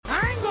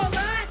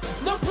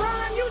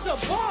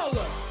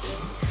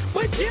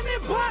Jimmy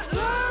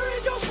Butler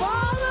is your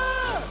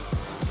father!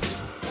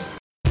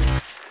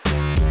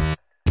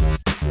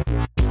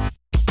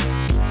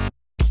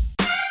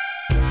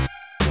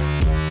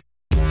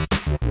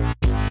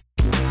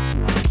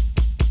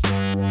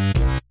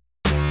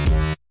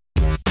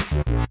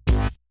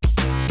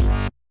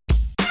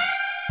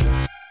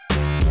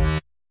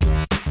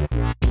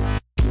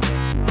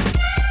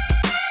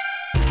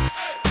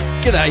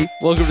 G'day,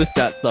 welcome to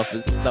Stat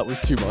Stuffers. That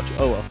was too much.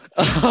 Oh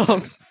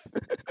well.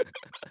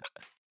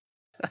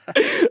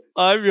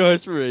 I'm your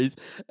host Maurice,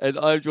 and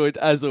I'm joined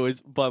as always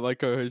by my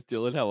co-host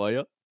Dylan. How are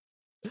you?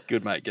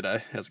 Good, mate.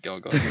 G'day. How's it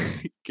going, guys?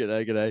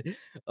 G'day.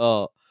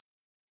 Oh,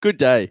 good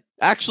day.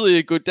 Actually,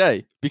 a good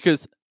day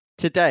because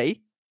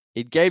today,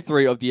 in Game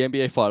 3 of the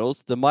NBA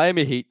Finals, the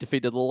Miami Heat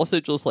defeated the Los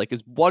Angeles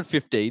Lakers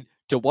 115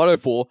 to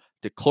 104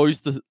 to close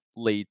the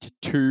lead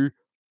to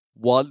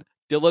 2-1.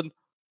 Dylan,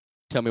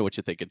 tell me what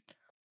you're thinking.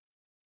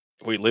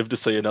 We live to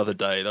see another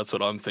day. That's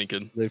what I'm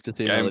thinking. Live to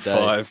see Game another day.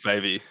 5,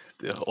 baby.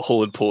 The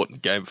all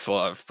important Game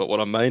 5. But what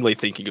I'm mainly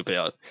thinking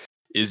about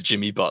is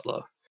Jimmy Butler.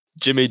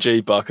 Jimmy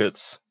G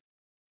buckets.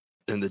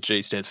 And the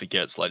G stands for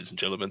gets, ladies and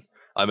gentlemen.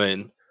 I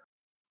mean,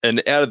 an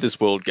out of this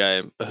world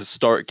game, a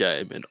historic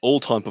game, an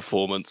all-time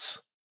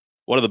performance.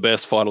 One of the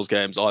best finals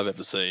games I've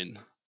ever seen.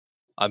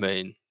 I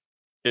mean,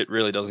 it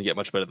really doesn't get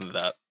much better than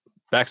that.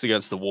 Backs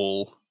against the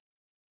wall.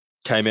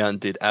 Came out and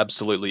did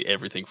absolutely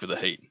everything for the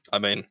Heat. I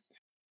mean,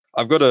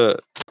 I've got a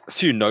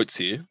few notes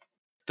here.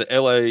 The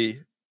LA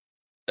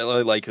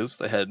Lakers,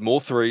 they had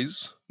more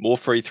threes, more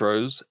free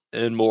throws,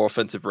 and more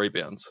offensive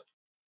rebounds.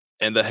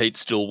 And the Heat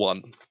still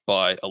won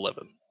by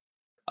 11.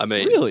 I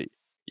mean, Really?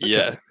 yeah.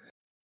 Okay.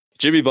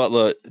 Jimmy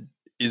Butler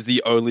is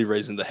the only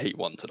reason the Heat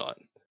won tonight.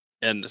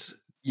 And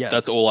Yes.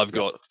 that's all I've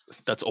got.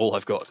 That's all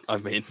I've got. I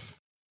mean,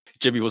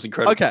 Jimmy was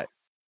incredible.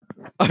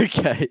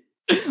 Okay.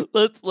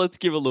 Let's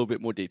give a little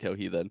bit more detail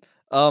here then.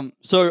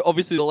 So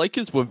obviously the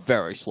Lakers were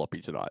very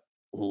sloppy tonight.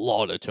 A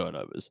lot of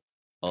turnovers.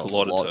 A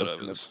lot of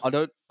turnovers.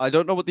 I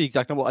don't know what the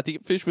exact number. I think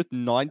it finished with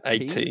 19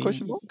 18?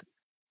 question mark.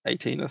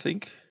 18, I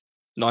think.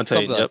 19.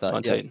 Something like Yep, that,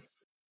 19.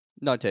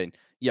 19.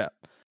 Yeah.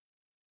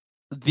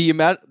 The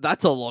amount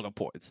that's a lot of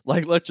points.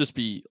 Like let's just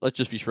be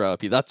straight up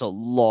here. That's a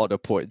lot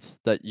of points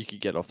that you could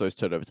get off those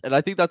turnovers. And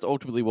I think that's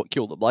ultimately what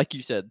killed them. Like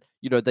you said,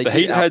 they The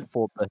Heat had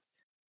outperform the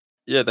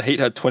Yeah, the Heat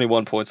had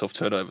 21 points off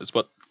turnovers,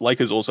 but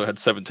Lakers also had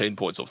 17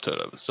 points off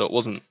turnovers, so it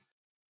wasn't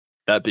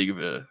that big of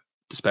a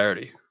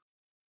disparity.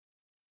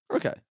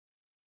 Okay.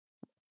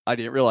 I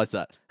didn't realize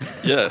that.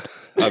 Yeah,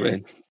 I mean,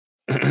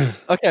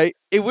 Okay,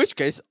 in which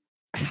case,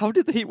 how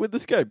did the Heat win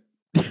this game?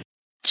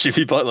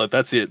 Jimmy Butler,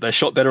 that's it. They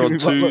shot better on Jimmy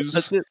Butler, twos.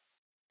 that's it.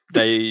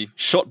 They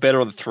shot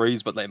better on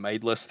threes, but they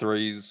made less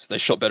threes. They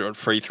shot better on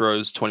free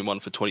throws, 21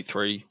 for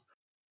 23.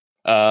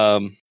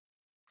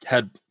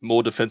 Had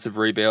more defensive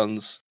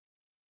rebounds.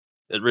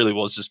 It really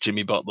was just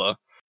Jimmy Butler.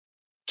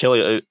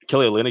 Kelly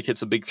Olynyk hit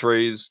some big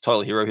threes.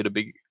 Tyler Hero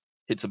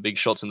hit some big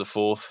shots in the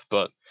fourth,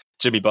 but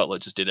Jimmy Butler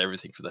just did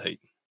everything for the Heat.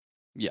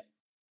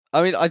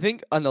 I mean, I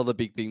think another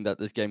big thing that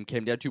this game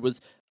came down to was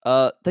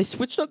they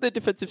switched up their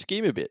defensive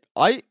scheme a bit.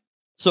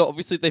 So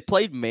obviously they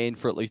played man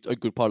for at least a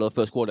good part of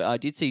the first quarter. I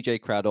did see Jay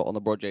Crowder on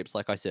LeBron James,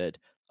 like I said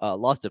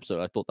last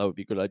episode. I thought that would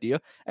be a good idea,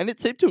 and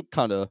it seemed to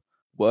kind of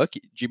work.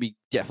 Jimmy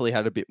definitely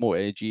had a bit more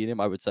energy in him,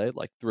 I would say,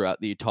 like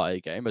throughout the entire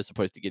game, as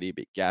opposed to getting a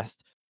bit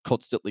gassed,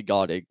 constantly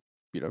guarding,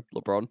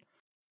 LeBron.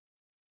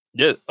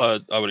 Yeah, I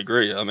would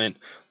agree. I mean,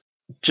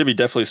 Jimmy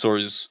definitely saw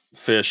his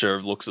fair share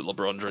of looks at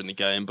LeBron during the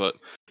game, but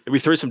we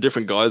threw some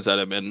different guys at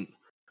him, and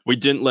we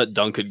didn't let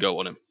Duncan go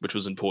on him, which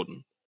was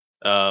important.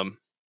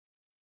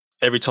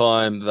 Every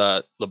time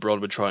that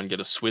LeBron would try and get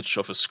a switch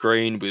off a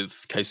screen with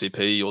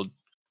KCP or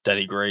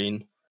Danny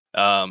Green,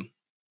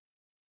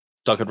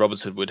 Duncan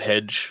Robinson would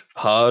hedge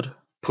hard,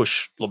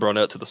 push LeBron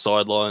out to the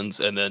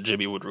sidelines, and then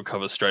Jimmy would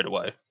recover straight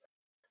away.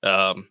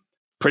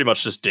 Pretty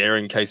much just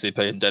daring KCP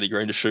and Danny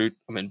Green to shoot.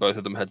 I mean, both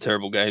of them had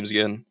terrible games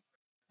again.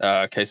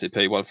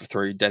 KCP 1 for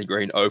 3, Danny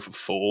Green 0 for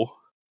 4.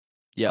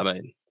 Yeah. I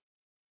mean,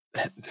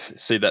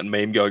 see that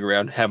meme going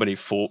around. How many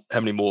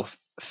more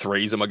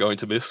threes am I going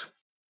to miss?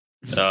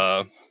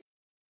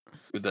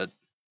 With that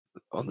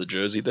on the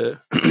jersey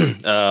there.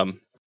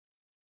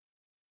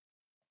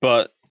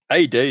 But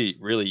AD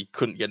really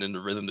couldn't get into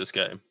rhythm this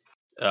game.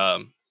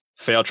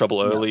 Foul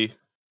trouble early.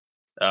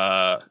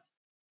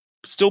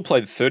 Still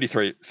played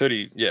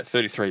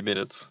 33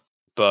 minutes,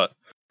 but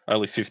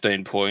only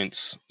 15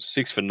 points,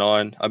 6 for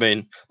 9. I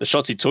mean, the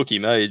shots he took, he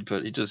made,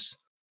 but he just,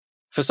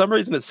 for some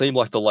reason, it seemed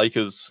like the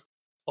Lakers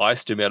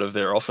iced him out of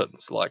their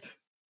offense. Like,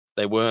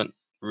 they weren't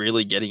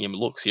really getting him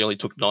looks. He only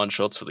took 9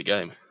 shots for the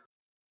game.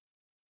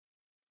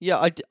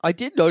 Yeah, I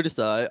did notice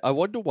that. I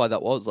wonder why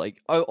that was.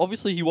 Like,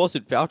 obviously he was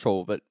in foul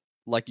trouble, but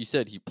like you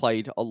said, he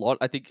played a lot.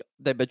 I think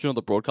they mentioned on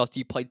the broadcast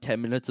he played 10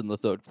 minutes in the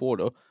third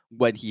quarter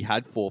when he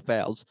had 4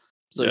 fouls.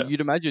 So Yeah. you'd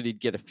imagine he'd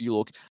get a few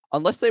looks,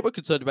 unless they were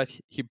concerned about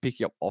him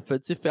picking up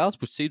offensive fouls,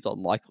 which seems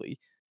unlikely.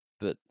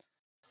 But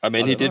I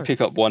mean, he don't did know.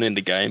 pick up 1 in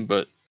the game,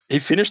 but he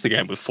finished the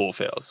game with 4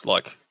 fouls.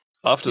 Like,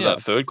 after Yeah.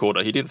 that third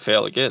quarter, he didn't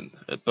foul again,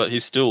 but he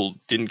still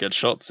didn't get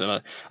shots.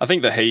 And I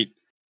think the Heat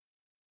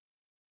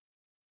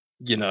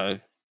you know,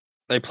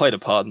 they played a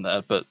part in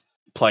that, but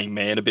playing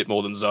man a bit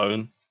more than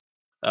zone.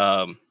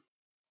 Not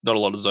a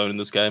lot of zone in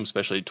this game,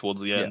 especially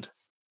towards the Yeah.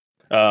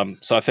 end.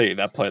 So I think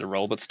that played a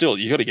role, but still,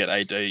 you got to get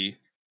AD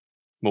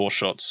more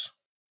shots.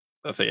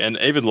 I think, and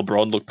even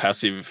LeBron looked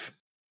passive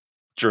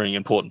during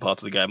important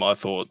parts of the game. I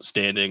thought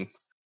standing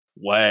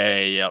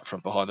way out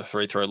from behind the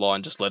free throw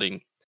line, just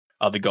letting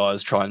other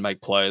guys try and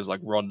make plays like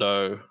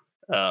Rondo,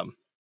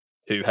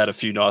 who had a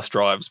few nice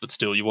drives, but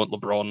still, you want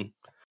LeBron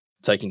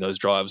taking those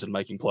drives and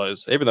making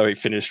plays, even though he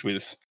finished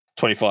with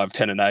 25,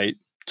 10, and 8,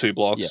 2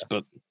 blocks. Yeah.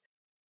 But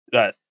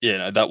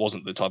that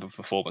wasn't the type of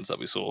performance that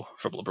we saw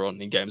from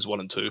LeBron in games 1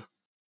 and 2.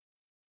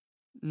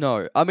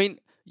 No, I mean,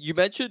 you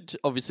mentioned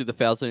obviously the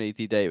fouls on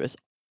Anthony Davis.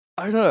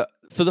 I don't know.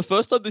 For the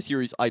first time this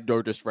series, I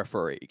noticed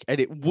refereeing, and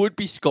it would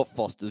be Scott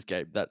Foster's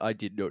game that I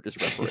did notice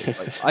refereeing.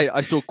 Like,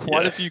 I saw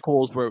quite a few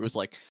calls where it was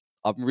like,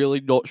 I'm really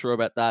not sure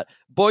about that.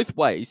 Both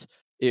ways,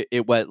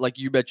 it went like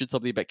you mentioned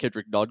something about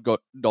Kendrick Nunn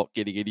not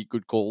getting any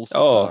good calls.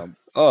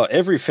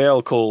 Every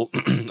foul call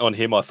on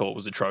him I thought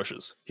was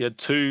atrocious. He had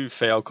 2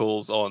 foul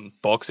calls on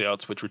box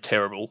outs, which were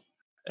terrible,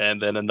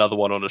 and then another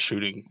one on a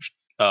shooting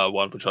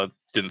one, which I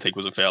didn't think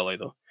was a foul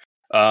either.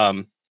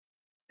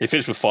 He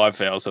finished with 5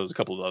 fouls, so there was a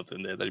couple of others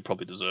in there that he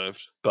probably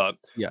deserved. But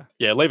Yeah,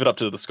 leave it up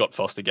to the Scott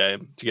Foster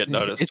game to get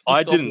noticed. It's the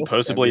I Scott didn't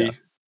Foster game,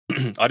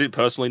 personally, I didn't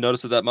personally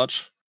notice it that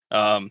much.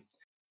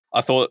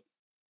 I thought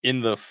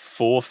in the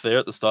fourth there,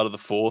 at the start of the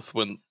fourth,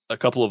 when a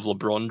couple of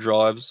LeBron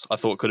drives, I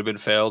thought could have been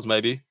fouls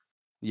maybe.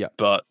 Yeah.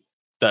 But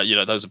that,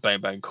 those are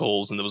bang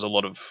calls, and there was a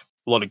lot of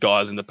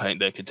guys in the paint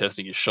there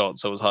contesting his shot,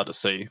 so it was hard to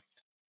see.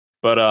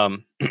 But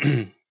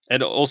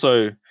and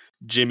also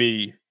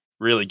Jimmy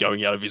really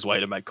going out of his way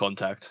to make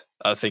contact.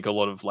 I think a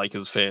lot of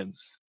Lakers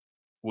fans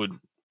would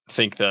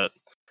think that,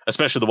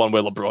 especially the one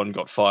where LeBron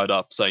got fired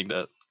up saying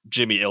that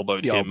Jimmy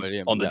elbowed him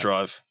on the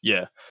drive.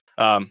 Yeah.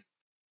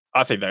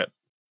 I think that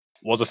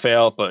was a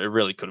foul, but it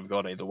really could have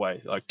gone either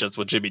way. Like, that's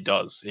what Jimmy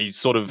does. He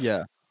sort of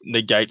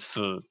negates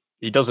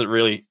he doesn't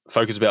really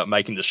focus about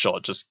making the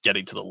shot, just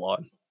getting to the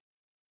line.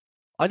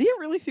 I didn't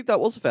really think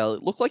that was a foul.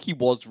 It looked like he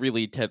was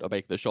really intent on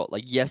making the shot.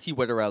 Like, yes, he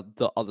went around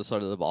the other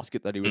side of the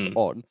basket that he was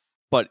on,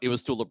 but it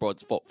was still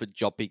LeBron's fault for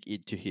jumping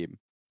into him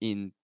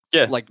jumping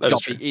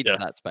into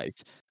that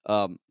space.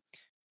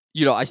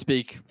 I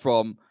speak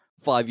from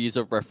 5 years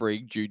of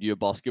refereeing junior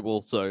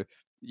basketball, so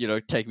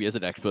take me as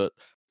an expert.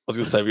 I was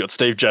gonna say, we got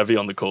Steve Javy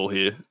on the call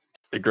here,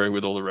 agreeing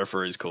with all the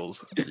referees'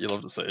 calls. You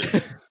love to see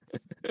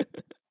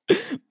it.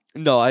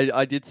 No,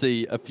 I did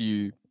see a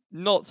few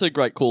not so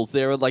great calls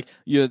there. Like,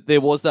 there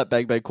was that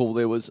bang call.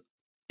 There was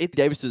Anthony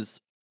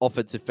Davis's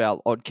offensive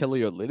foul on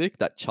Kelly Olynyk.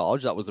 That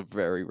charge, that was a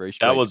very, very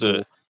strange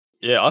call.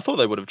 I thought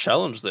they would have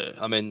challenged there.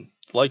 I mean,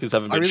 Lakers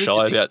haven't been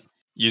shy about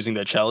using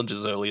their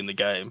challenges early in the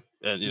game,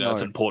 and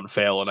it's an important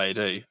foul on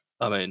AD.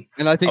 I mean,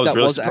 and I think that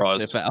was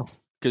surprised. Actually a foul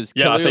because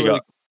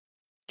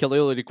Kelly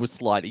Olynyk was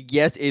sliding.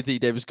 Yes, Anthony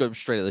Davis got him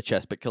straight to the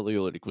chest, but Kelly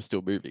Olynyk was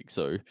still moving.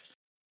 So,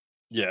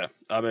 yeah,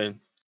 I mean,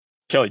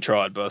 Kelly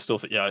tried, but I still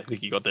think, I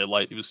think he got there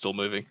late. He was still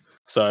moving.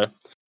 So,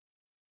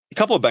 a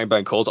couple of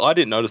bang calls. I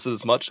didn't notice it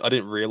as much. I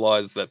didn't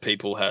realize that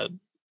people had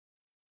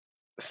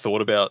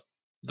thought about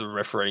the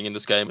refereeing in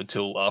this game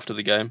until after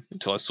the game,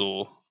 until I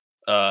saw,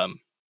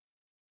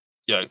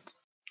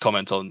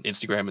 comments on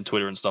Instagram and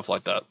Twitter and stuff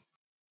like that,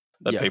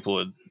 people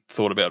had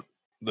thought about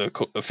the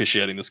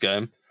officiating this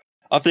game.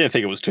 I didn't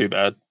think it was too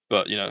bad,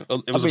 but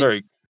it was a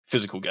very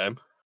physical game.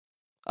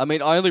 I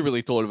mean, I only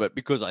really thought of it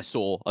because I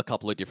saw a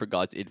couple of different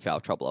guys in foul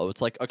trouble. I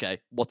was like, okay,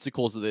 what's the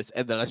cause of this?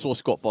 And then I saw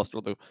Scott Foster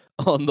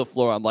on the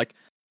floor. I'm like,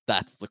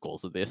 that's the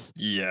cause of this.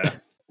 Yeah,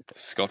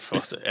 Scott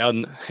Foster, our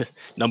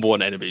number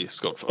one enemy,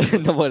 Scott Foster.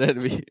 Number one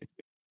enemy.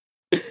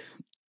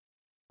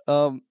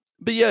 But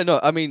yeah, no,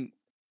 I mean,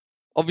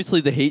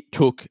 obviously the Heat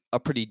took a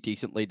pretty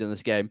decent lead in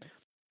this game.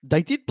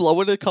 They did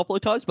blow it a couple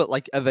of times, but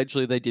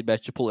eventually they did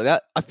manage to pull it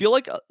out. I feel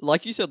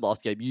like you said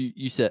last game,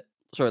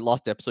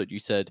 last episode, you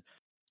said,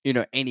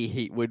 any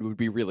Heat win would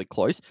be really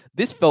close.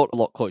 This felt a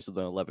lot closer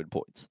than 11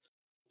 points.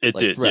 It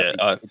did,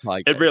 yeah.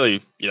 It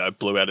really,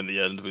 blew out in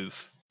the end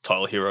with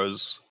Tyler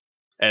Heroes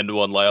and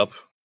one layup.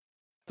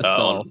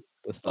 On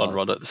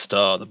Rondo, the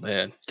star, the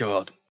man.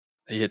 God,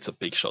 he hit some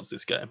big shots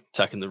this game.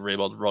 Attacking the rim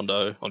on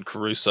Rondo, on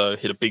Caruso,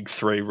 hit a big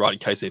 3 right in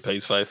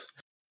KCP's face.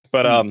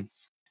 But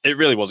it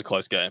really was a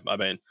close game. I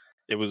mean,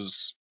 it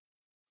was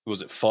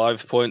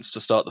 5 points to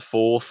start the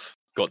fourth,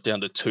 got down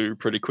to 2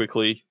 pretty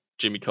quickly.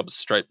 Jimmy comes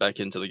straight back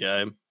into the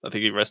game. I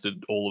think he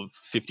rested all of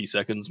 50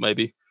 seconds,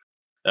 maybe.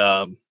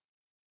 It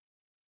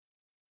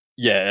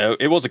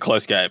was a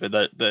close game, and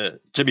the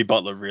Jimmy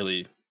Butler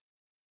really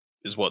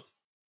is what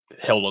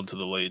held on to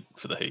the lead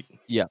for the Heat.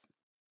 Yeah.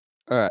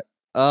 All right.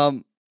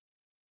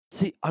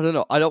 See, I don't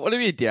know. I don't want to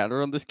be a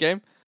downer on this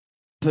game,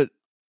 but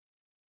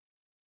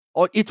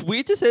it's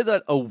weird to say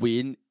that a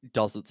win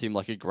doesn't seem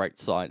like a great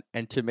sign.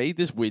 And to me,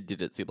 this win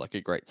didn't seem like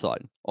a great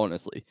sign,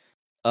 honestly.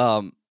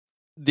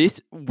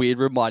 This win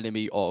reminded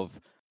me of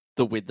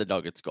the win the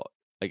Nuggets got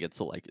against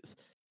the Lakers.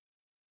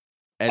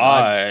 And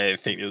I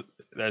think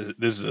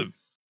this is a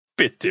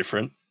bit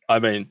different. I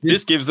mean,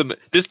 this gives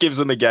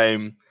them a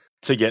game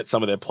to get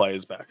some of their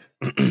players back.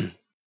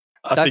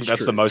 I That's think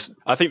that's the true. most.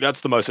 I think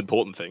that's the most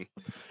important thing,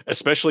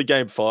 especially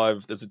Game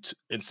 5.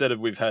 Instead of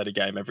we've had a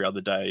game every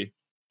other day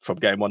from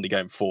Game 1 to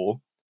Game 4.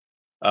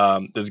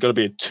 There's got to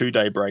be a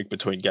 2-day break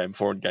between Game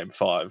 4 and Game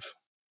 5,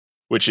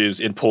 which is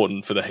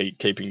important for the Heat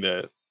keeping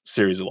their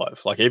series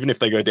alive. Like even if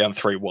they go down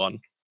 3-1,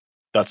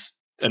 that's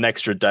an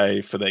extra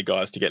day for their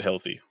guys to get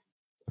healthy.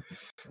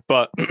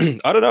 But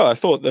I don't know. I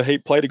thought the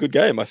Heat played a good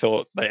game. I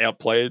thought they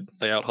outplayed,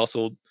 they out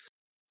hustled.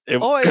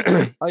 Oh, I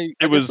agree. I It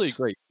definitely was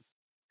agree.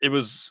 it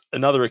was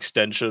another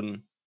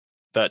extension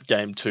that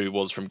Game 2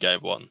 was from Game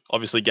 1.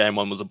 Obviously, Game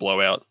 1 was a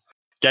blowout.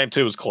 Game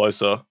 2 was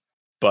closer,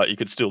 but you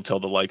could still tell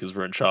the Lakers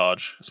were in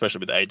charge, especially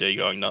with AD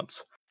going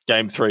nuts.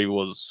 Game 3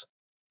 was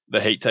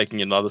the Heat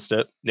taking another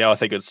step. Now I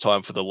think it's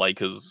time for the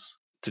Lakers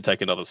to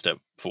take another step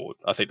forward.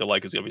 I think the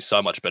Lakers are going to be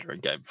so much better in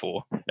Game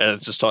 4, and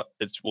it's just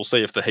we'll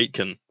see if the Heat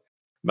can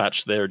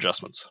match their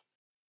adjustments.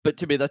 But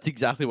to me, that's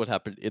exactly what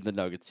happened in the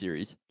Nuggets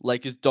series.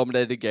 Lakers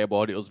dominated Game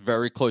 1. It was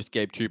very close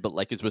Game 2, but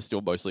Lakers were still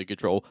mostly in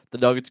control. The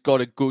Nuggets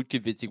got a good,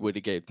 convincing win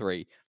in Game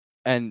 3,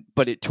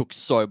 but it took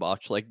so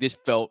much. Like this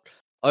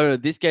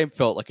game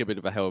felt like a bit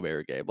of a Hail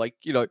Mary game. Like,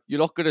 you're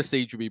not going to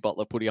see Jimmy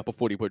Butler putting up a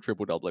 40-point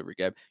triple-double every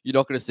game. You're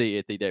not going to see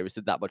Anthony Davis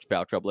in that much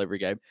foul trouble every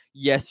game.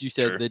 Yes, you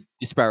said True. the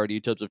disparity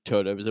in terms of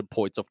turnovers and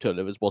points off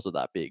turnovers wasn't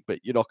that big, but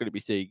you're not going to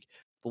be seeing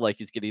the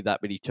Lakers getting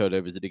that many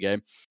turnovers in a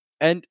game.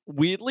 And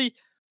weirdly,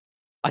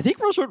 I think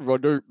Rajon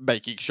Rondo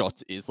making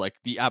shots is like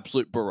the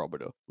absolute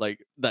barometer,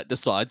 like that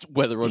decides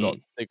whether or not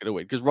they're going to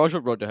win. Because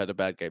Rajon Rondo had a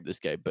bad game this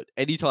game, but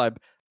anytime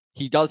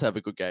he does have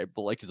a good game,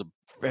 the Lakers are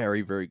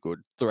very, very good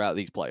throughout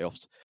these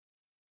playoffs.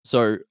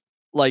 So,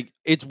 like,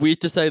 it's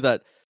weird to say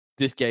that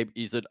this game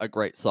isn't a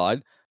great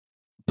sign,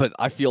 but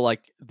I feel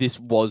like this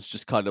was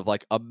just kind of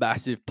like a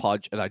massive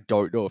punch, and I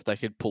don't know if they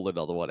can pull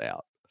another one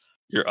out.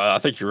 I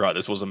think you're right.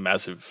 This was a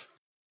massive,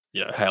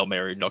 Hail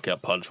Mary,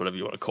 knockout punch, whatever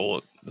you want to call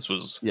it. This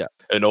was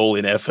an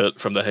all-in effort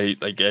from the Heat.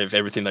 They gave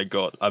everything they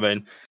got. I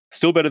mean,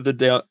 still better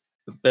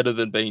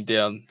than being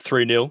down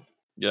 3-0,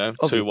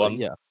 2-1.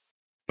 Yeah.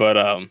 But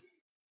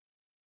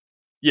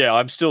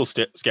I'm still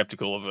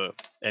skeptical of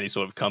any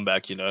sort of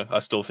comeback. I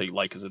still think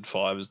Lakers in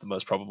 5 is the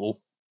most probable.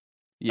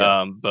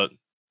 Yeah. But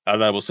I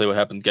don't know. We'll see what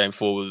happens Game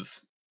 4 with.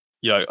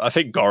 I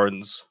think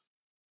Goran's.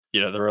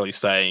 They're really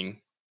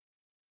saying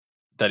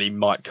that he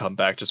might come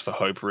back just for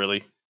hope.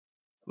 Really,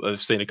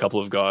 I've seen a couple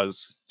of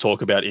guys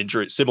talk about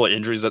similar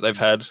injuries that they've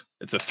had.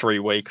 It's a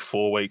 3-week,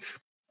 4-week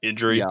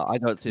injury. Yeah, I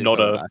don't see not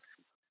it.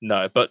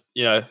 No, but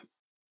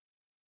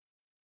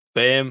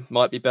Bam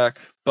might be back,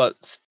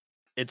 but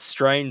it's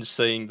strange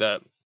seeing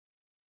that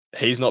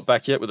he's not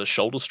back yet with a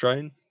shoulder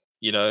strain.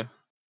 I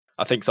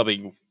think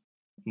something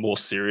more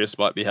serious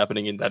might be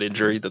happening in that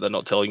injury that they're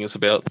not telling us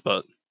about,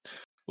 but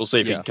we'll see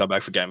if he can come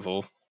back for Game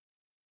 4.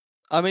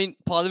 I mean,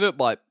 part of it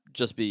might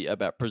just be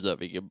about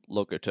preserving him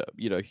longer term.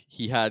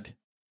 He had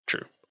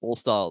True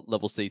all-star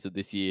level season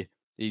this year.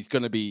 He's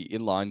going to be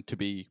in line to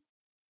be.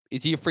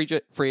 Is he a free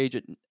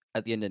agent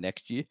at the end of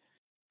next year?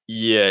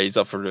 Yeah, he's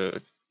up for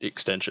an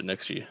extension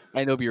next year,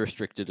 and he'll be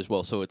restricted as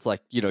well. So it's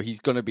like he's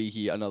going to be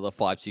here another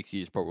 5-6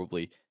 years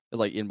probably,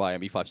 like in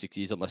Miami 5-6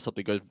 years, unless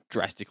something goes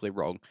drastically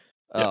wrong.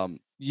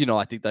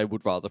 I think they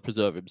would rather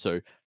preserve him so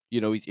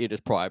he's in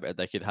his prime and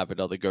they can have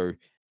another go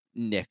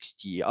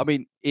next year. I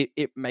mean,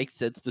 it makes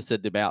sense to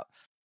send him out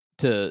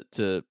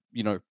to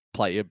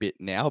play a bit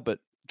now, but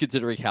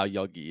considering how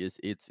young he is,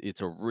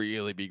 it's a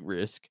really big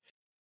risk.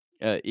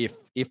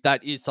 If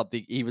that is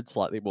something even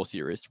slightly more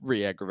serious,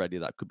 re-aggravating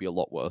that could be a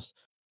lot worse.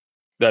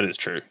 That is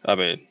true. I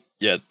mean,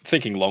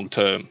 thinking long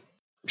term,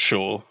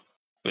 sure,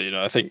 but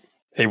I think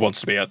he wants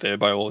to be out there.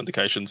 By all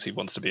indications, he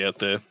wants to be out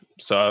there.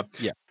 So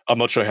I'm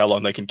not sure how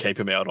long they can keep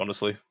him out,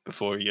 honestly,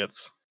 before he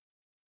gets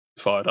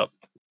fired up.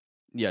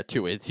 Yeah,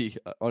 too antsy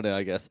on it,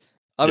 I guess.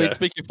 I mean,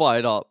 speaking of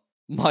fired up,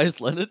 Myers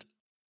Leonard.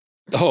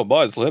 Oh,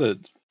 Myers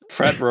Leonard,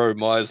 frat bro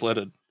Myers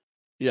Leonard.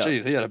 Yeah,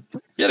 jeez, he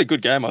had a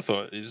good game. I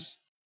thought he's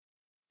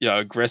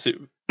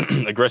aggressive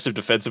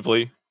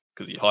defensively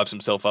because he hypes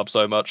himself up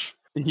so much.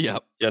 Yeah,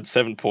 he had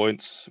 7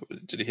 points.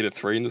 Did he hit a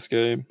 3 in this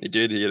game? He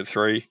did. He hit a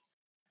 3.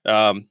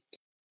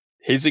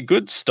 He's a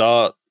good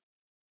start.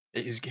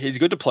 He's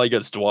good to play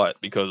against Dwight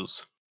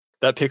because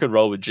that pick and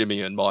roll with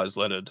Jimmy and Myers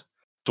Leonard,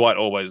 Dwight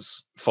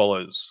always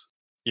follows.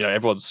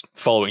 Everyone's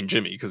following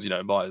Jimmy because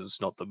Myers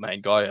not the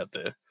main guy out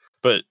there,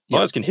 but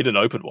Myers can hit an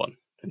open one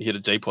and he hit a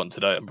deep one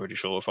today. I'm pretty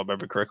sure if I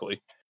remember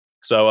correctly.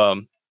 So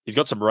he's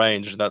got some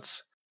range and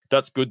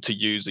that's good to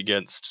use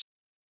against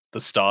the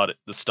start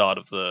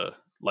of the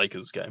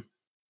Lakers game.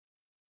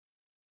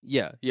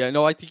 Yeah.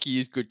 No, I think he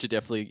is good to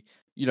definitely,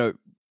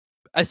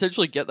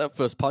 essentially get that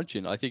first punch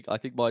in. I think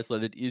Myers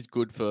Leonard is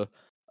good for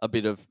a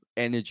bit of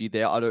energy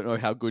there. I don't know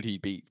how good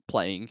he'd be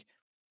playing,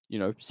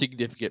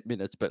 significant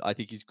minutes, but I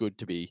think he's good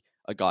to be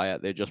a guy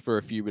out there just for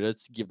a few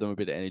minutes, give them a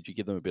bit of energy,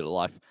 give them a bit of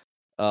life.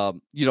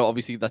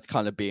 Obviously that's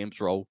kind of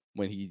Bam's role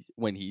when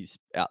he's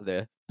out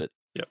there, but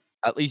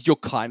at least you're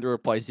kind of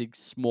replacing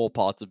small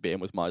parts of Bam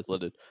with Myers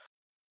Leonard.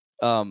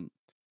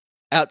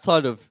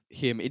 outside of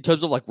him, in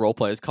terms of like role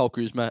players, Kyle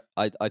Kuzma,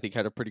 I think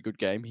had a pretty good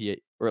game.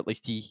 Or at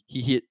least he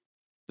hit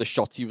the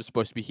shots he was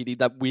supposed to be hitting.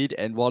 That weird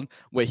end one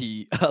where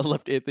he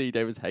left Anthony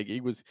Davis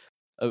hanging was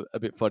a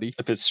bit funny.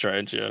 A bit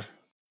strange, yeah.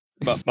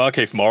 But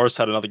Markieff Morris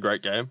had another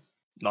great game.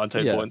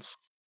 19 Yeah. points.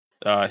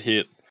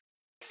 Hit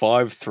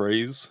 5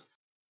 threes,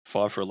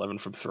 5 for 11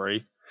 from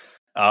 3.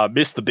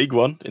 Missed the big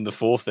one in the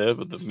fourth there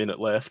with the minute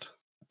left.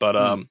 But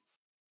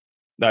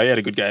no, he had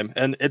a good game.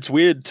 And it's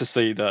weird to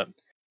see that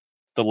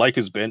the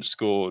Lakers bench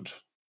scored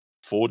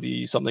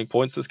 40 something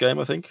points this game,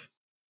 I think.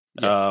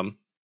 Yeah.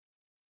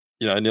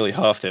 Nearly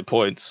half their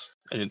points.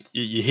 And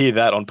you hear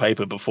that on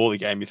paper before the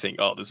game, you think,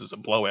 oh, this is a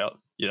blowout,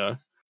 Probably,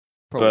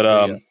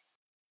 But yeah.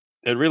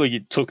 it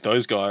really took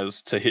those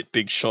guys to hit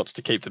big shots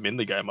to keep them in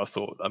the game, I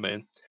thought. I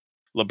mean,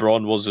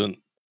 LeBron wasn't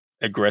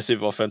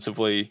aggressive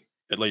offensively,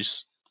 at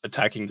least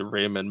attacking the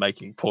rim and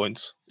making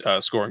points,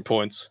 scoring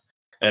points.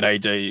 And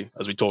AD,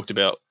 as we talked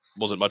about,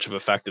 wasn't much of a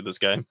factor this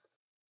game.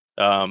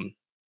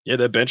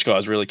 Their bench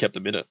guys really kept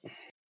them in it.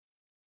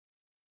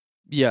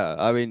 Yeah,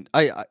 I mean,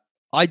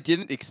 I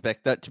didn't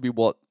expect that to be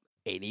what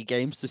any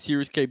games the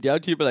series came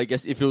down to, but I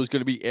guess if it was going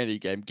to be any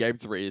game, Game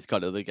 3 is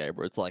kind of the game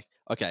where it's like,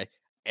 okay,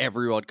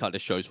 everyone kind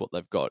of shows what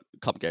they've got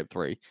come Game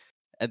 3,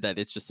 and then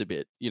it's just a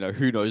bit,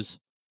 who knows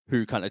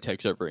who kind of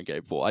takes over in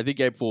Game 4. I think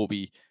Game 4 will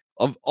be,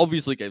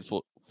 obviously Game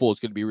 4 is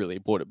going to be really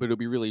important, but it'll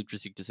be really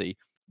interesting to see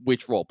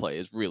which role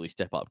players really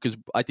step up, because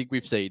I think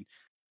we've seen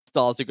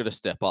stars are going to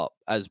step up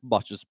as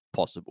much as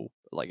possible,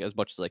 like as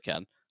much as they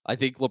can. I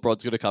think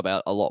LeBron's going to come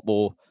out a lot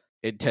more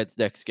intense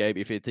next game.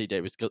 If Anthony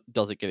Davis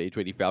doesn't get into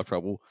any foul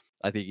trouble,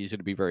 I think he's going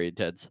to be very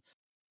intense.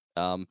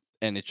 And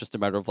it's just a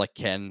matter of like,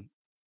 can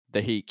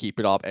the Heat keep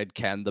it up, and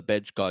can the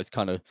bench guys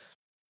kind of,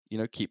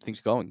 keep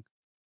things going?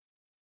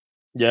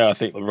 Yeah, I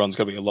think LeBron's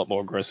going to be a lot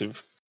more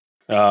aggressive.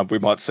 We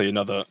might see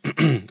another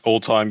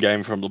all-time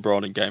game from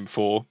LeBron in Game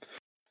 4,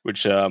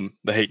 which the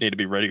Heat need to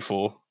be ready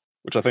for,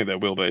 which I think they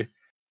will be.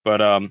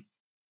 But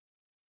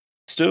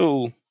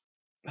still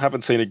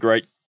haven't seen a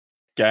great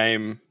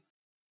game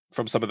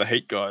from some of the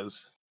Heat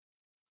guys.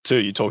 Too,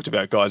 you talked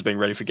about guys being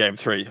ready for Game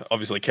 3.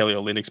 Obviously, Kelly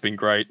Olynyk's been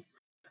great.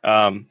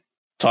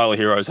 Tyler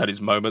Hero's had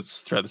his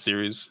moments throughout the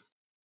series.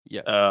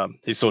 Yeah.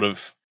 He's sort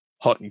of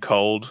hot and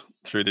cold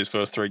through these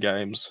first 3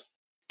 games.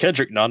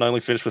 Kendrick Nunn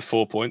only finished with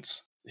 4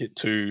 points, hit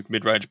 2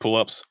 mid-range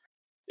pull-ups.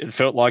 It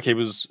felt like he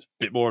was a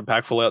bit more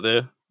impactful out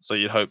there, so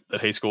you'd hope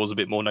that he scores a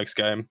bit more next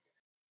game.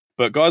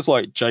 But guys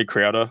like Jay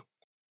Crowder,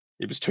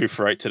 he was 2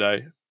 for 8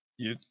 today.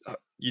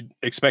 You'd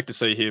expect to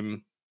see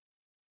him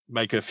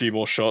make a few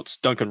more shots.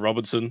 Duncan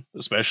Robinson,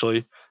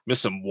 especially,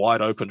 missed some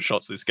wide open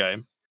shots this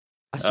game.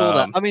 I saw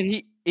that. I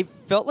mean, it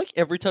felt like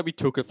every time he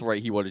took a 3,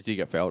 he wanted to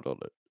get fouled on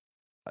it.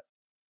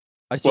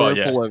 I saw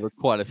him fall over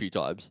quite a few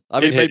times.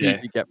 I mean, maybe he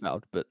did get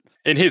fouled, but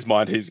in his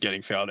mind, he's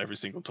getting fouled every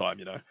single time,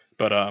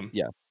 But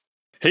yeah,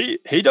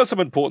 he does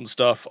some important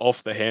stuff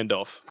off the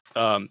handoff.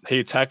 He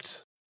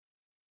attacked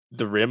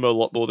the rim a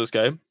lot more this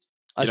game.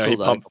 I saw that a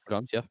couple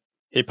times. Yeah,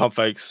 he pump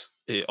fakes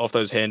off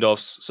those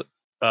handoffs.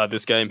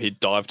 This game, he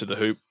dived to the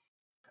hoop.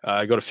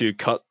 Got a few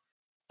cut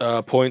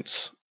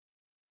points.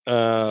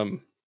 And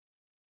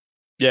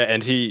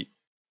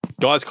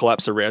guys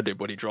collapse around him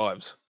when he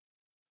drives.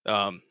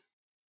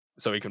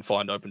 So he can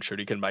find open shoot.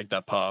 He can make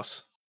that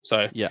pass.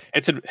 So yeah,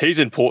 he's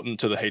important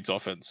to the Heat's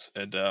offense.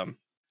 And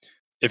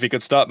if he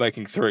could start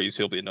making threes,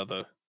 he'll be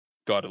another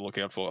guy to look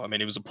out for. I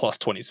mean, he was a plus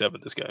 27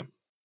 this game.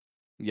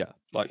 Yeah,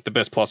 like the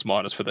best plus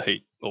minus for the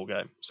Heat all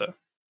game. So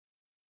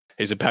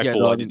he's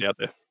impactful when he's out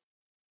there.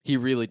 He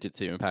really did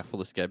seem impactful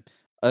this game.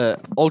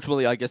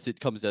 Ultimately, I guess it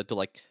comes down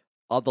to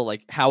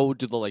how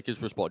do the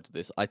Lakers respond to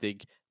this? I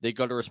think they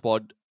got to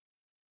respond.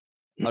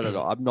 I don't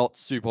know. I'm not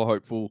super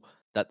hopeful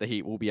that the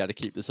Heat will be able to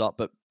keep this up,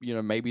 but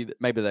maybe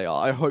they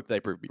are. I hope they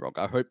prove me wrong.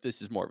 I hope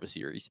this is more of a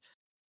series.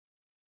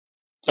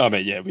 I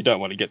mean, yeah, we don't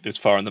want to get this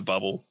far in the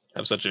bubble,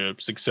 have such a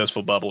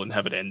successful bubble, and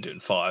have it end in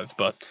 5.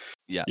 But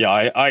yeah,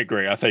 I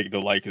agree. I think the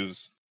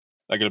Lakers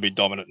are going to be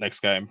dominant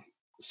next game,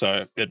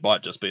 so it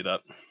might just be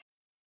that.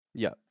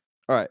 Yeah.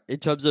 All right. In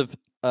terms of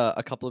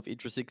a couple of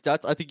interesting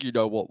stats, I think you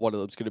know what one of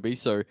them's going to be.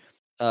 So,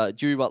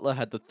 Jimmy Butler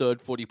had the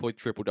third 40-point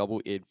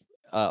triple-double in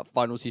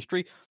finals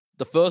history.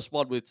 The first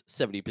one with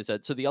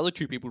 70%. So the other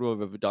 2 people who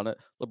have ever done it,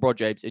 LeBron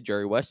James and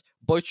Jerry West,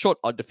 both shot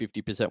under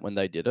 50% when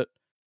they did it.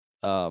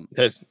 So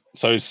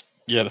he's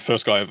the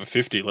first guy over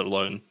 50, let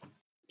alone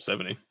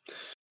 70.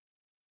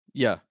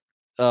 Yeah.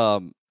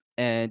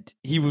 And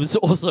he was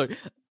also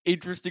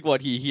interesting one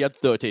here. He had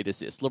 13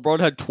 assists. LeBron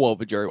had 12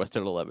 and Jerry West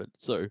had 11.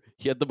 So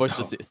he had the most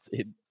assists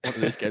in one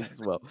of these games as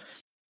well.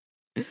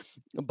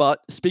 But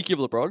speaking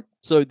of LeBron,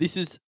 so this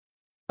is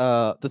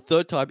the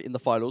third time in the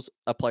finals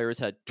a player has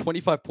had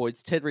 25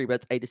 points, 10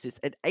 rebounds, 8 assists,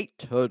 and 8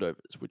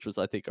 turnovers, which was,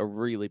 I think, a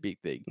really big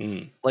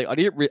thing. Like,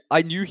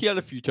 I knew he had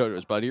a few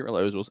turnovers, but I didn't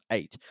realize it was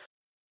 8.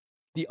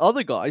 The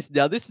other guys,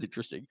 now this is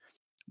interesting.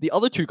 The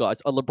other 2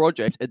 guys are LeBron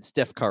James and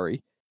Steph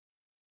Curry,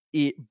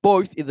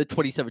 both in the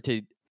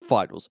 2017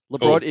 finals.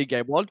 LeBron in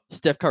game 1,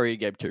 Steph Curry in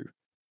game 2.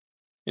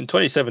 In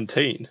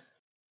 2017?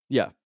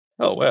 Yeah.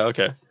 Oh, wow,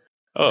 okay.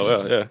 Oh,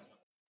 wow, yeah.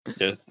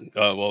 Yeah.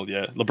 Well,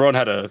 yeah. LeBron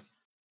had a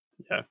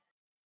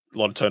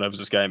lot of turnovers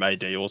this game.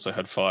 AD also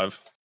had 5.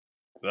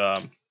 Yeah,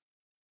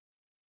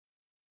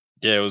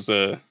 it was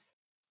to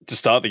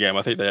start the game.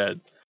 I think they had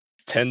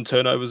 10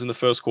 turnovers in the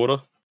first quarter.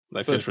 They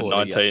First finished with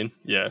quarter, yeah. 19.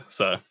 Yeah,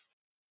 so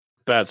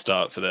bad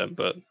start for them.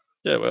 But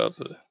yeah, well,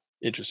 it's an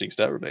interesting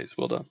stat, Rameez.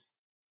 Well done.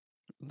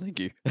 Thank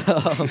you.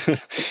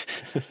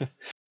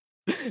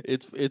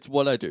 It's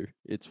what I do.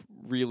 It's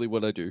really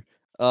what I do.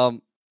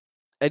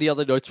 Any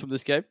other notes from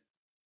this game?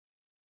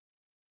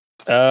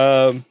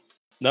 No,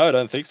 I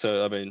don't think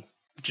so. I mean,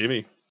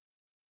 Jimmy.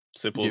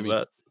 Simple as Jimmy.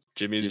 that.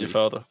 Jimmy is your Jimmy.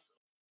 father.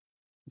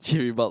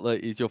 Jimmy Butler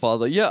is your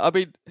father. Yeah, I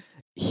mean,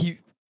 he,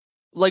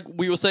 like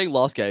we were saying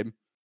last game,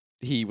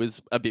 he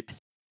was a bit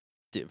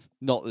passive.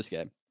 Not this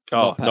game. Oh,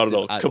 not at passive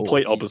all. at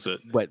Complete He opposite.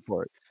 went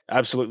for it.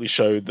 Absolutely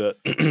showed that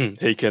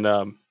he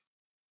can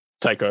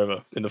take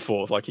over in the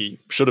fourth, like he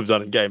should have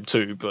done in game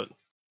 2. But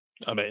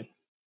I mean,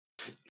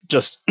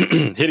 just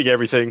hitting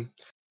everything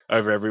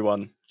over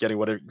everyone,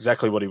 getting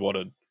exactly what he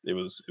wanted. It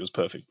was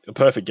perfect. A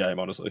perfect game,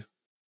 honestly.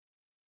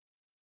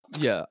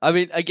 Yeah, I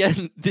mean,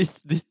 again, this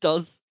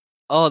does.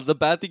 Oh, the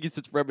bad thing is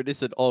it's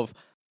reminiscent of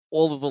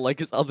all of the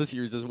Lakers' other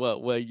series as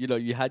well, where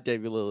you had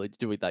David Lillard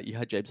doing that, you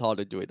had James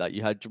Harden doing that,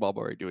 you had Jamal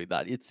Murray doing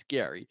that. It's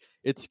scary.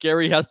 It's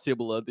scary how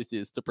similar this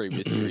is to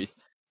previous series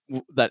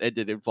that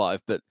ended in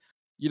 5. But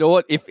you know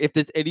what? If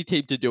there's any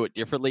team to do it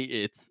differently,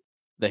 it's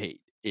the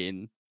Heat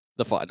in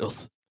the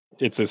finals.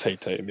 It's this Heat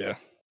team, yeah.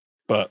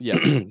 But Yeah.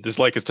 this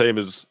Lakers team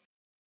is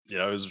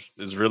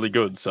really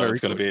good. So Very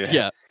it's going to good.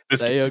 be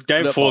this They are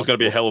game good at 4 is going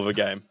to be a basketball. hell of a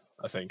game.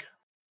 I think.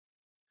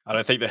 I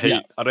don't think the Yeah.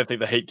 Heat. I don't think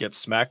the Heat get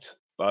smacked,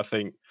 but I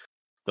think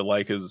the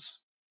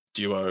Lakers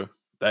duo,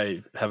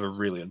 they have a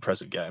really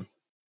impressive game.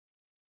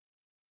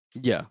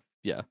 Yeah.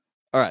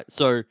 All right.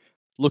 So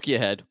looking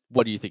ahead,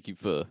 what are you thinking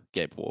for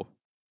game 4?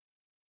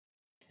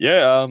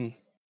 Yeah,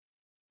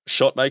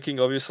 shot making.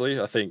 Obviously,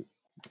 I think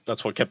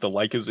that's what kept the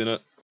Lakers in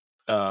it.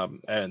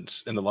 And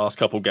in the last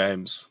couple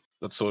games,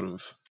 that's sort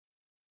of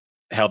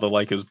how the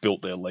Lakers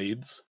built their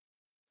leads.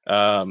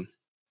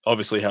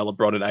 Obviously, how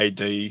LeBron and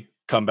AD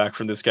come back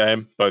from this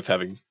game, both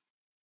having,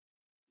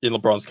 in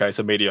LeBron's case,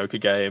 a mediocre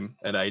game,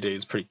 and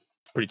AD's pretty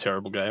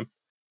terrible game.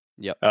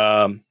 Yep.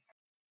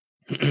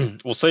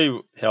 We'll see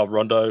how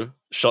Rondo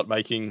shot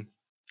making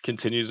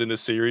continues in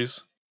this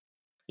series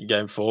in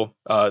game 4.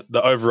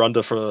 The over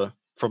under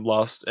from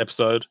last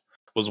episode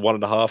was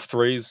 1.5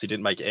 threes. He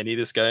didn't make any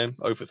this game.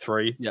 Over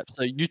 3. Yep.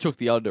 So you took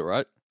the under,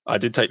 right? I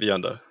did take the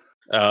under.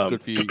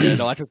 Good for you. Yeah.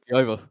 No, I took the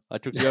over. I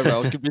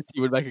was convinced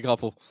you would make a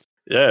couple.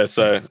 Yeah.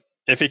 So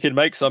if he can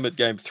make some at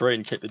game 3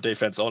 and keep the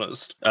defense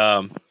honest,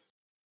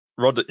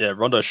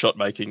 Rondo shot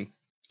making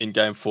in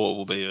game 4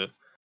 will be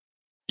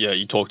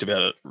you talked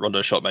about it.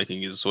 Rondo shot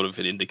making is sort of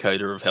an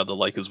indicator of how the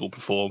Lakers will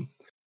perform,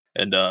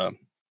 and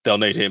they'll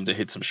need him to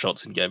hit some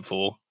shots in game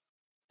 4.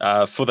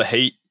 For the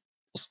Heat,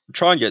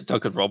 try and get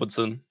Duncan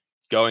Robinson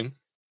going.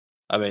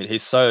 I mean,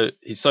 he's so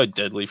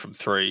deadly from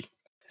 3,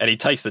 and he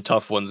takes the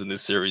tough ones in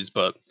this series.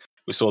 But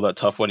we saw that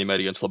tough one he made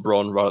against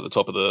LeBron right at the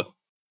top of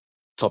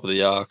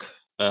the arc.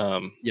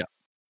 Yeah.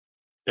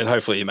 And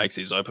hopefully he makes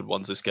these open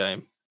ones this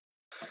game.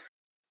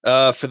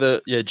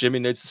 Jimmy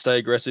needs to stay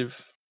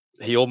aggressive.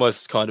 He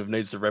almost kind of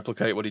needs to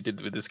replicate what he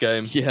did with this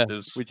game. Yeah,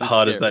 As which is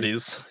hard as that scary.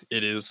 is,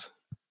 it is.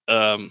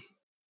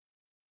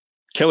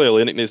 Kelly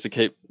Olynyk needs to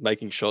keep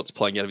making shots,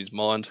 playing out of his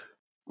mind,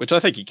 which I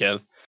think he can.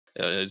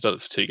 He's done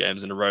it for 2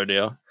 games in a row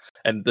now,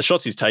 and the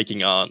shots he's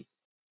taking aren't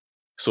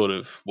sort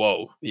of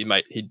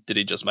did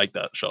he just make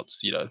that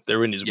shots?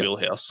 They're in his Yep.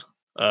 wheelhouse.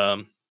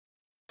 And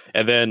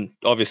then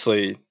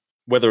obviously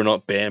whether or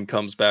not Bam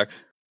comes back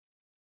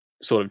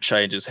sort of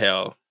changes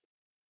how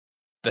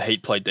the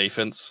Heat play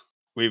defense.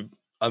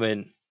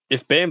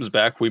 If Bam's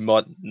back, we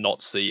might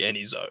not see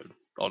any zone,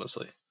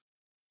 honestly.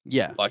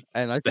 Yeah. Like,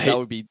 And I the think Heat that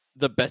would be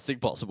the best thing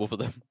possible for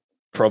them.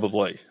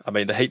 probably. I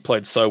mean, the Heat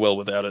played so well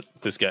without it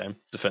this game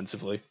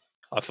defensively.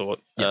 I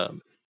thought. Yeah.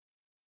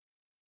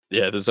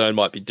 The zone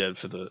might be dead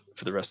for the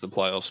rest of the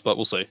playoffs, but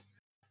we'll see.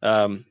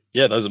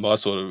 Those are my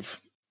sort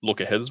of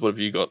look aheads. What have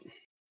you got?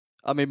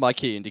 I mean, my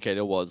key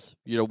indicator was,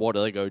 what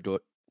are they going to do?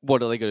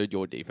 What are they going to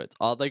do on defense?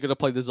 Are they going to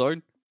play the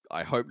zone?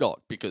 I hope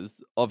not, because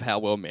of how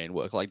well man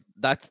work. Like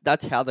that's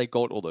how they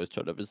got all those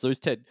turnovers. Those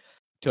 10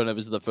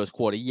 turnovers in the first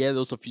quarter. Yeah, there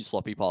was a few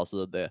sloppy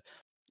passes in there,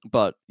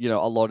 but a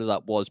lot of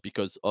that was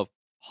because of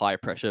high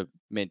pressure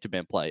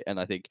man-to-man play. And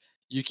I think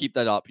you keep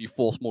that up, you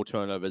force more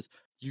turnovers,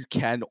 you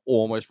can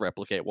almost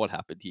replicate what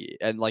happened here.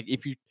 And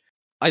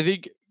I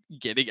think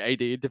getting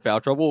AD into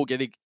foul trouble or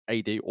getting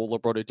AD or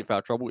LeBron into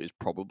foul trouble is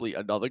probably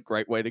another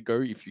great way to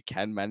go if you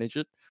can manage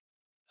it.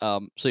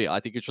 So yeah,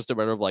 I think it's just a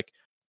matter of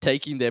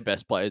taking their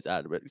best players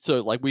out of it.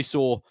 So we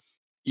saw,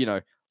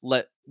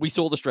 we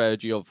saw the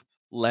strategy of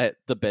let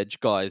the bench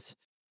guys,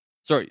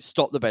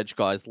 stop the bench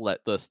guys,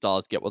 let the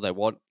stars get what they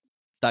want.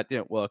 That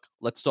didn't work.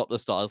 Let's stop the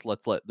stars.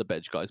 Let's let the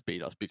bench guys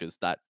beat us because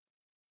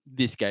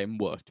this game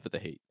worked for the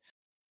Heat.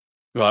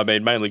 Well, I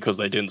mean, mainly because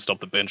they didn't stop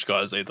the bench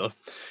guys either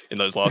in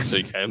those last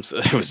 2 games.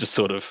 It was just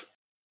sort of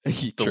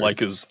the True.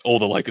 Lakers. All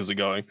the Lakers are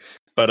going,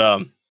 but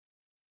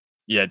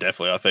Yeah,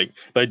 definitely. I think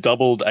they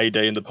doubled AD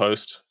in the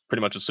post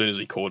pretty much as soon as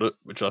he caught it,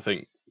 which I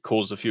think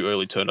caused a few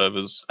early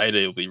turnovers. AD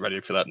will be ready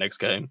for that next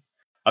game.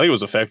 I think it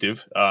was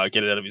effective.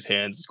 Get it out of his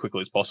hands as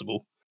quickly as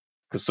possible.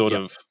 Because sort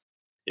Yep. of,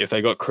 if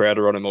they got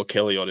Crowder on him or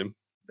Kelly on him,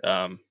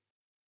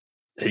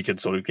 he can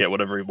sort of get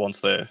whatever he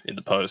wants there in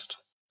the post.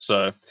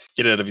 So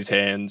get it out of his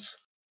hands.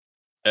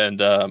 And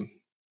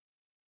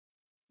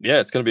yeah,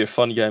 it's going to be a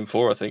fun game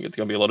 4. I think it's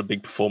going to be a lot of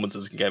big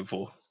performances in game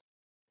 4.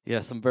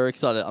 Yes, I'm very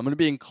excited. I'm going to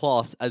be in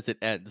class as it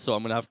ends, so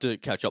I'm going to have to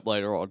catch up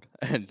later on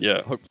and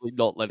Yeah. hopefully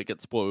not let it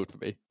get spoiled for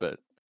me.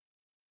 But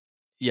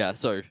yeah,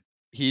 so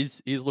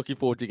he's looking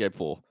forward to game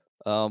 4.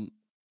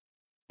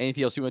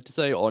 Anything else you want to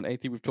say on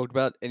anything we've talked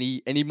about?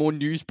 Any more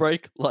news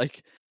break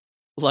like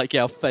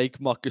our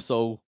fake Marc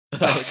Gasol?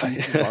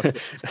 news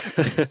market?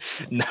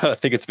 No, I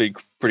think it's been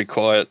pretty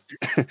quiet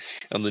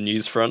on the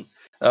news front.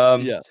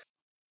 Yeah.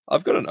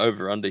 I've got an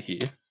over-under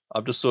here.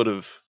 I'm just sort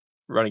of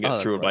running it Oh,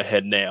 through in that's my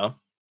head now.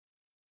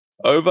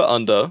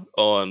 Over-under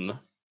on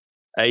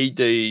AD,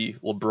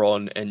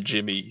 LeBron, and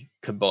Jimmy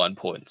combined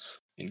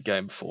points in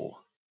game 4.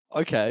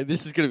 Okay,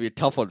 this is going to be a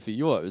tough one for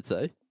you, I would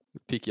say.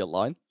 Pick your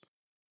line.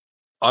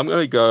 I'm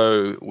going to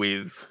go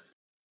with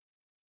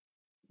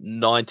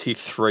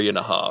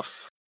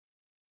 93.5.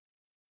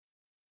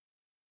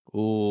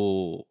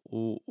 Ooh.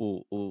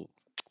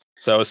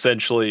 So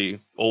essentially,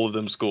 all of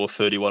them score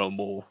 31 or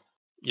more.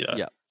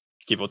 Yeah.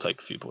 Give or take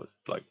a few points.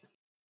 Like,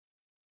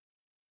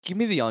 Give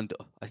me the under.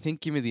 I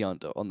think give me the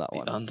under on that The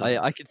one. under.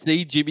 I could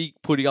see Jimmy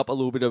putting up a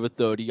little bit over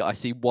 30. I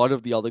see one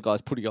of the other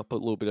guys putting up a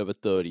little bit over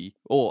 30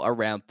 or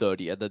around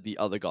 30, and then the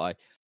other guy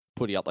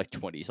putting up like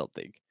 20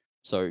 something.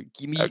 So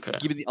give me Okay.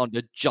 the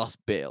under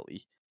just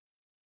barely.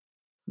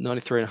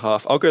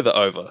 93.5. I'll go the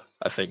over,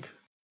 I think.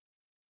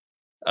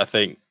 I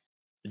think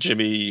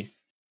Jimmy.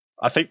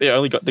 I think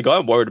the guy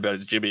I'm worried about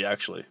is Jimmy,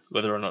 actually,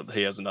 whether or not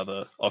he has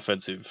another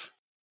offensive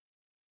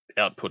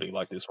outputting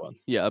like this one.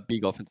 Yeah, a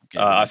big offensive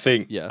game. I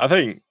think, yeah.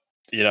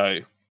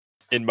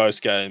 in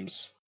most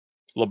games,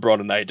 LeBron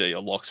and AD are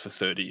locks for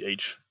 30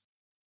 each.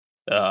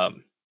 Well,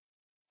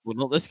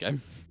 not this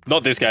game.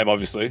 Not this game,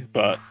 obviously,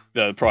 but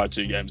the prior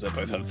 2 games they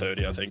both had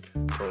 30, I think,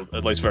 or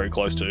at least very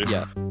close to.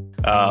 Yeah.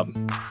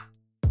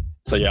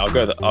 So yeah, I'll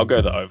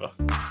go the over.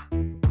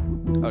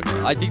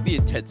 Okay. I think the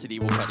intensity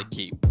will kind of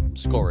keep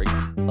scoring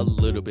a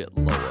little bit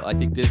lower. I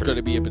think there's True. going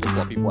to be a bit of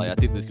sloppy play. I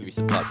think there's going to be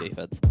some tight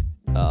defense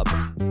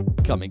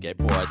coming game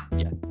 4.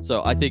 Yeah.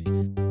 So I think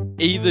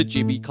either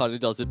Jimmy kind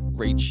of doesn't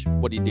reach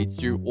what he needs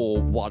to,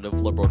 or one of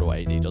LeBron or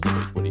AD doesn't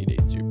reach what he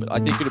needs to. But I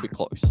think it'll be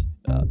close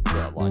to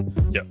that line.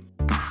 Yep.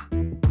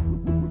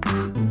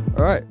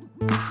 All right.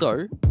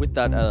 So with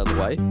that out of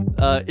the way,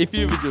 if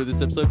you've enjoyed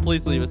this episode,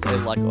 please leave us a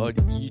like on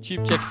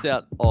YouTube. Check us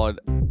out on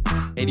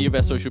any of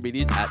our social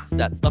medias at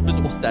StatStuffers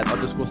or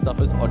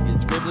stat_stuffers on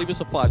Instagram. Leave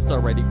us a 5-star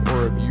rating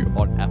or review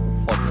on Apple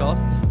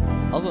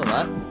Podcasts. Other than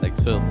that,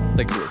 thanks for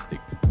listening.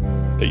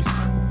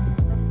 Peace.